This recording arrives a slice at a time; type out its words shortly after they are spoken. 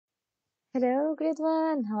Hello, grade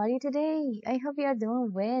one. How are you today? I hope you are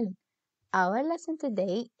doing well. Our lesson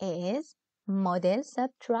today is model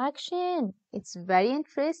subtraction. It's very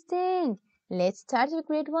interesting. Let's start with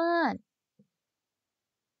grade one.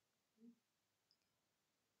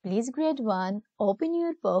 Please, grade one, open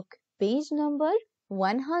your book, page number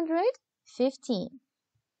 115.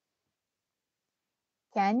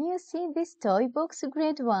 Can you see this toy box,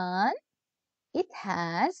 grade one? It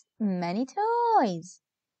has many toys.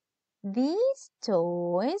 These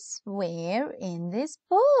toys were in this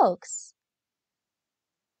box.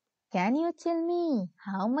 Can you tell me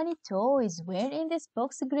how many toys were in this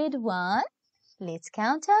box, grade one? Let's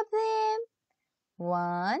count up them.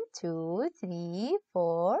 1, 2, 3,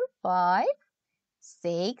 4, 5,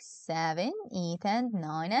 6, 7, 8, and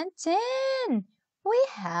 9, and 10. We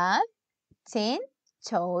have 10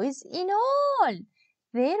 toys in all.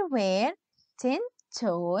 There were 10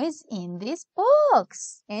 toys in this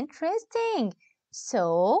box. Interesting.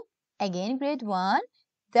 So, again, grade 1,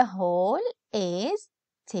 the whole is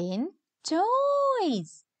 10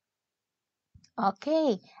 toys.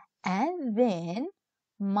 Okay, and then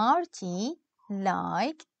Marty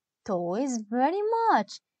liked toys very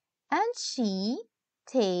much, and she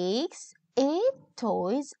takes 8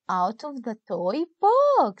 toys out of the toy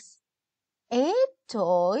box. 8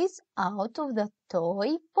 toys out of the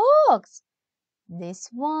toy box. This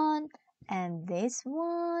one and this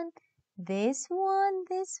one, this one,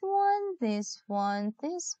 this one, this one,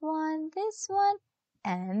 this one, this one,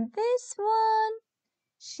 and this one.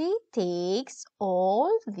 She takes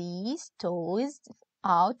all these toys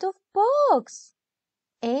out of box.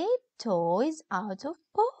 8 toys out of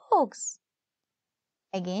box.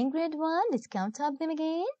 Again, grade one, let's count up them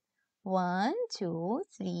again. 1, 2,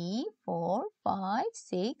 3, 4, 5,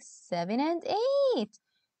 6, 7, and 8.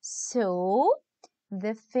 So,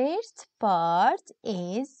 the first part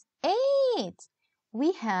is 8.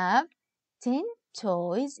 We have 10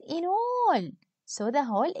 toys in all. So, the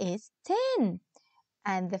whole is 10.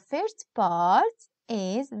 And the first part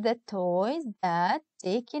is the toys that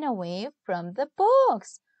taken away from the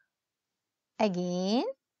box. Again,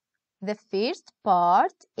 the first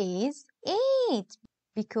part is 8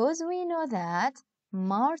 because we know that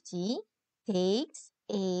Marty takes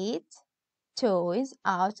 8 toys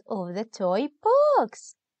out of the toy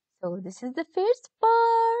box. So this is the first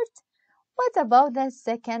part. What about the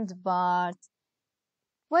second part?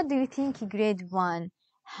 What do you think, grade 1?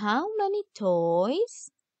 How many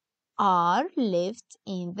toys are left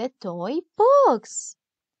in the toy box?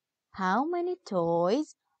 How many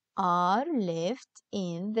toys are left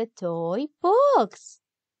in the toy box?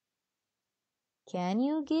 Can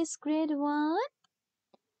you guess, grade 1?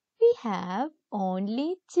 We have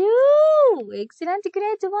only 2. Excellent,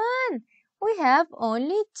 grade 1. We have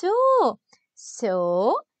only 2.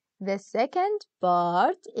 So, the second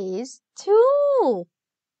part is 2.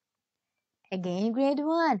 Again, grade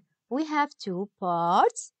 1. We have 2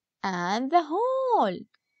 parts and the whole.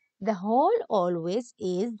 The whole always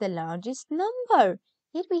is the largest number.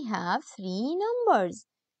 Here we have 3 numbers,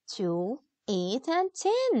 2, 8, and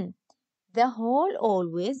 10. The whole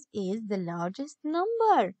always is the largest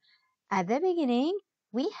number. At the beginning,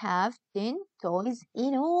 we have 10 toys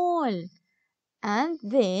in all. And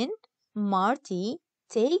then Marty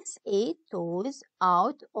takes 8 toys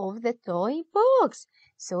out of the toy box.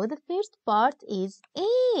 So the first part is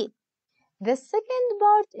 8. The second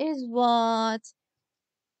part is what?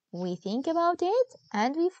 We think about it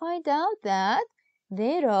and we find out that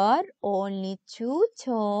there are only 2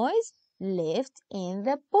 toys left in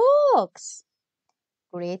the box.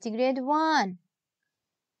 Great, grade 1.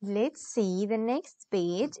 Let's see the next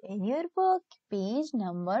page in your book, page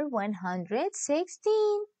number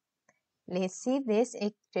 116. Let's see this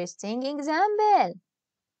interesting example.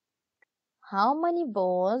 How many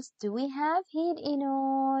balls do we have here in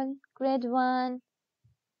all? Grade 1.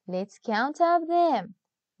 Let's count up them.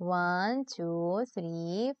 1, 2,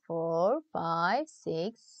 3, 4, 5,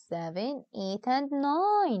 6, 7, 8, and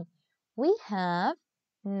 9. We have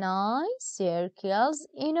 9 circles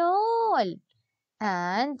in all.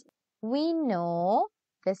 And we know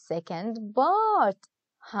the second part.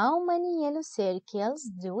 How many yellow circles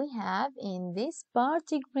do we have in this part,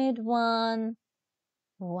 grade 1?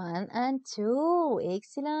 1 and 2.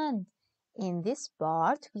 Excellent. In this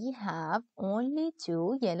part, we have only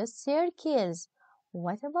 2 yellow circles.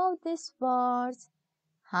 What about this part?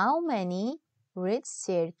 How many red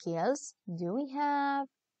circles do we have?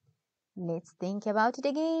 Let's think about it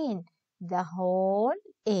again. The whole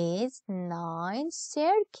is 9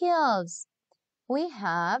 circles. We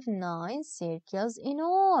have 9 circles in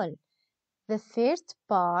all. The first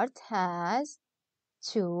part has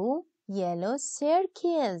 2 yellow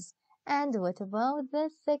circles. And what about the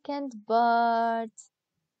second part?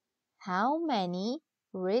 How many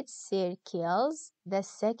red circles the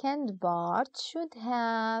second part should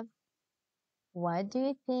have? What do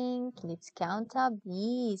you think? Let's count up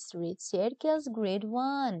these red circles, grade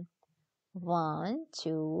 1. 1,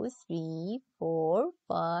 2, 3, 4,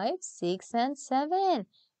 5, 6, and 7.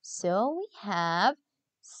 So we have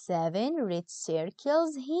 7 red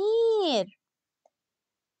circles here.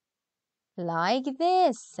 Like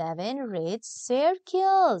this, 7 red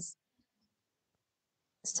circles.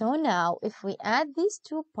 So now if we add these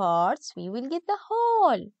two parts, we will get the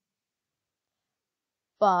whole.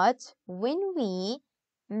 But when we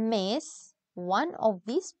miss one of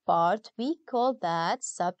these parts, we call that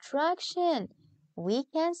subtraction. We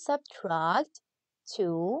can subtract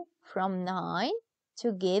 2 from 9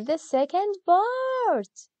 to get the second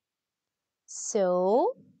part.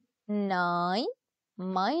 So 9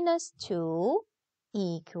 minus 2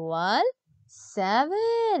 equal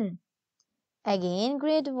 7. Again,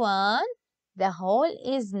 grade 1, the whole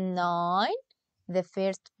is 9. The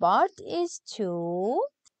first part is 2.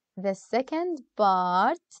 The second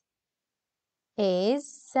part is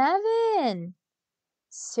 7.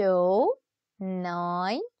 So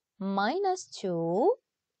 9 minus 2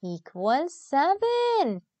 equals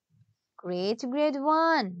 7. Great, grade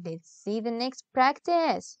 1. Let's see the next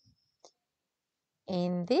practice.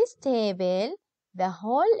 In this table, the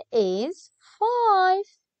whole is 5.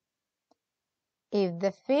 If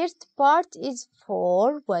the first part is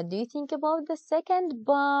 4, what do you think about the second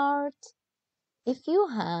part? If you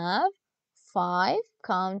have 5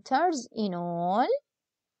 counters in all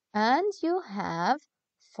and you have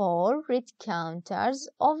 4 red counters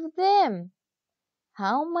of them,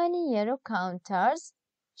 how many yellow counters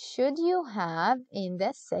should you have in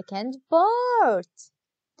the second part?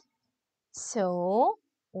 So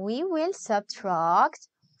we will subtract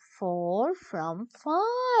 4 from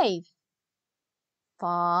 5.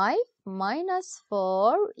 5 minus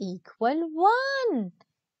 4 equal 1.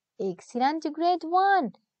 Excellent, grade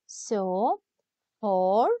 1. So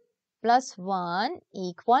 4 plus 1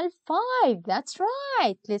 equal 5. That's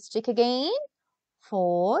right. Let's check again.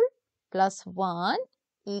 4 plus 1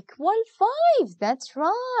 equal 5. That's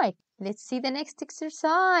right. Let's see the next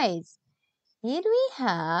exercise. Here we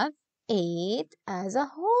have 8 as a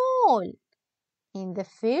whole. In the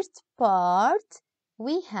first part,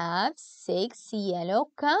 we have 6 yellow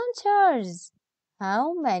counters.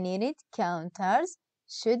 How many red counters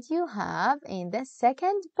should you have in the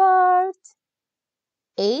second part?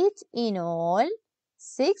 8 in all,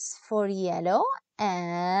 6 for yellow,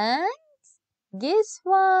 and guess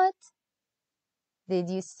what? Did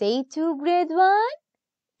you say 2, grade 1?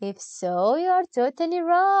 If so, you are totally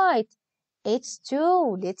right. It's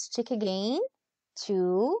 2. Let's check again.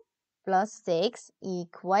 2 plus 6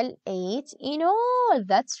 equal 8 in all.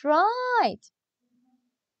 That's right.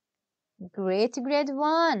 Great, grade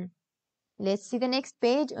 1. Let's see the next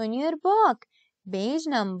page on your book. Page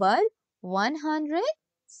number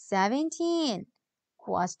 117.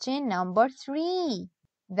 Question number 3.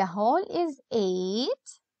 The whole is 8.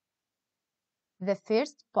 The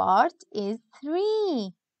first part is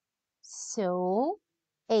 3. So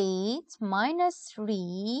 8 minus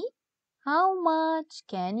 3. How much?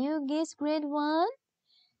 Can you guess, grade 1?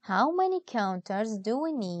 How many counters do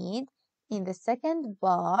we need in the second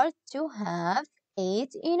part to have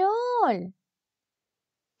 8 in all?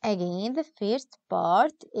 Again, the first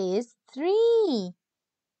part is 3.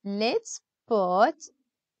 Let's put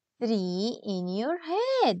 3 in your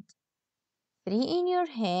head. 3 in your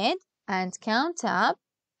head and count up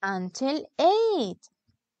until 8.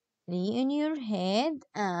 3 in your head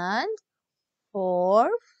and 4,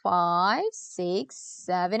 5, 6,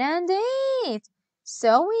 7, and 8.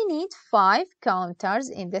 So we need 5 counters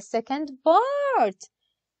in the second part.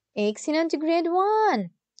 Excellent, grade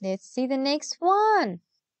 1. Let's see the next one.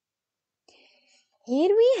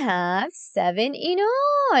 Here we have 7 in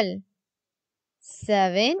all.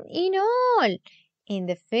 7 in all. In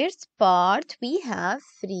the first part, we have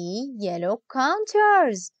 3 yellow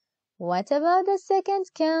counters. What about the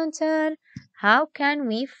second counter? How can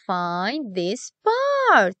we find this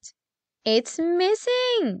part? It's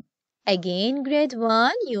missing. Again, grade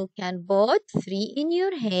 1, you can put 3 in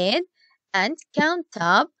your head and count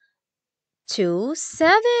up to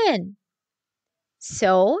 7.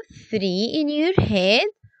 So 3 in your head,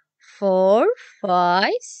 4,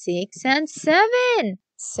 5, 6, and 7.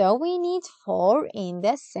 So we need 4 in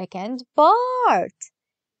the second part.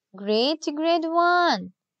 Great, grade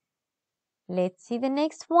 1. Let's see the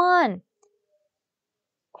next one.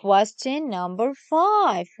 Question number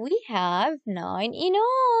 5. We have 9 in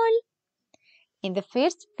all. In the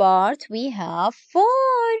first part, we have 4.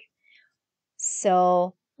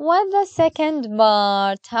 So, what's the second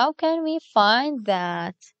part? How can we find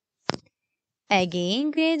that?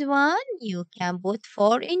 Again, grade 1, you can put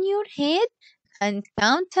 4 in your head and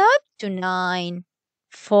count up to 9.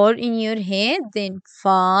 4 in your head, then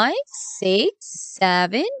 5, 6,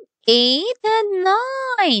 7, 8, and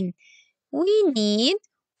 9. We need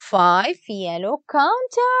 5 yellow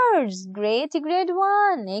counters. Great, grade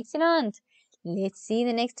 1. Excellent. Let's see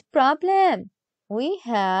the next problem. We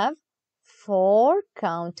have 4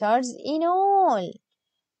 counters in all.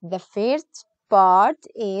 The first part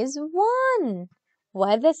is 1.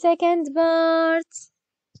 What's the second part?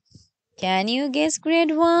 Can you guess,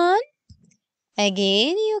 grade 1?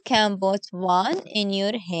 Again, you can put 1 in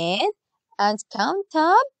your head and count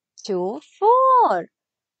up to 4.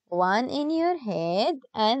 1 in your head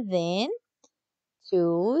and then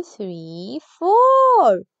 2, 3,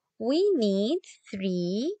 4. We need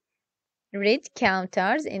 3 red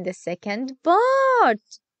counters in the second part.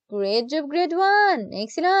 Great job, grade 1.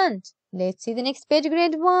 Excellent. Let's see the next page,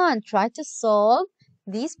 grade 1. Try to solve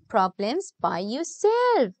these problems by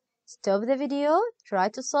yourself. Stop the video, try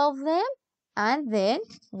to solve them, and then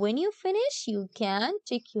when you finish, you can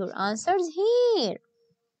check your answers here.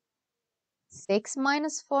 6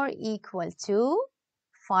 minus 4 equal 2.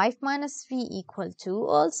 5 minus 3 equal 2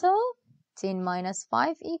 also. 10 minus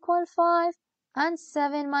 5 equal 5. And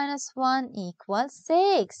 7 minus 1 equals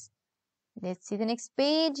 6. Let's see the next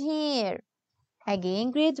page here.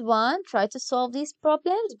 Again, grade 1, try to solve these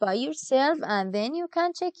problems by yourself and then you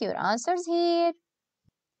can check your answers here.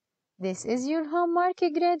 This is your homework,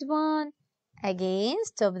 grade 1. Again,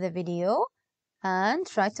 stop the video and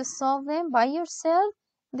try to solve them by yourself.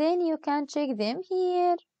 Then you can check them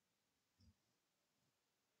here.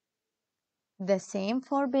 The same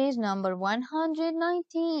for page number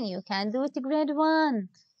 119. You can do it, grade 1.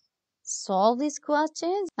 Solve these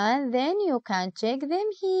questions and then you can check them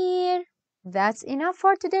here. That's enough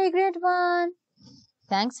for today, grade 1.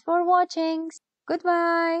 Thanks for watching.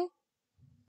 Goodbye.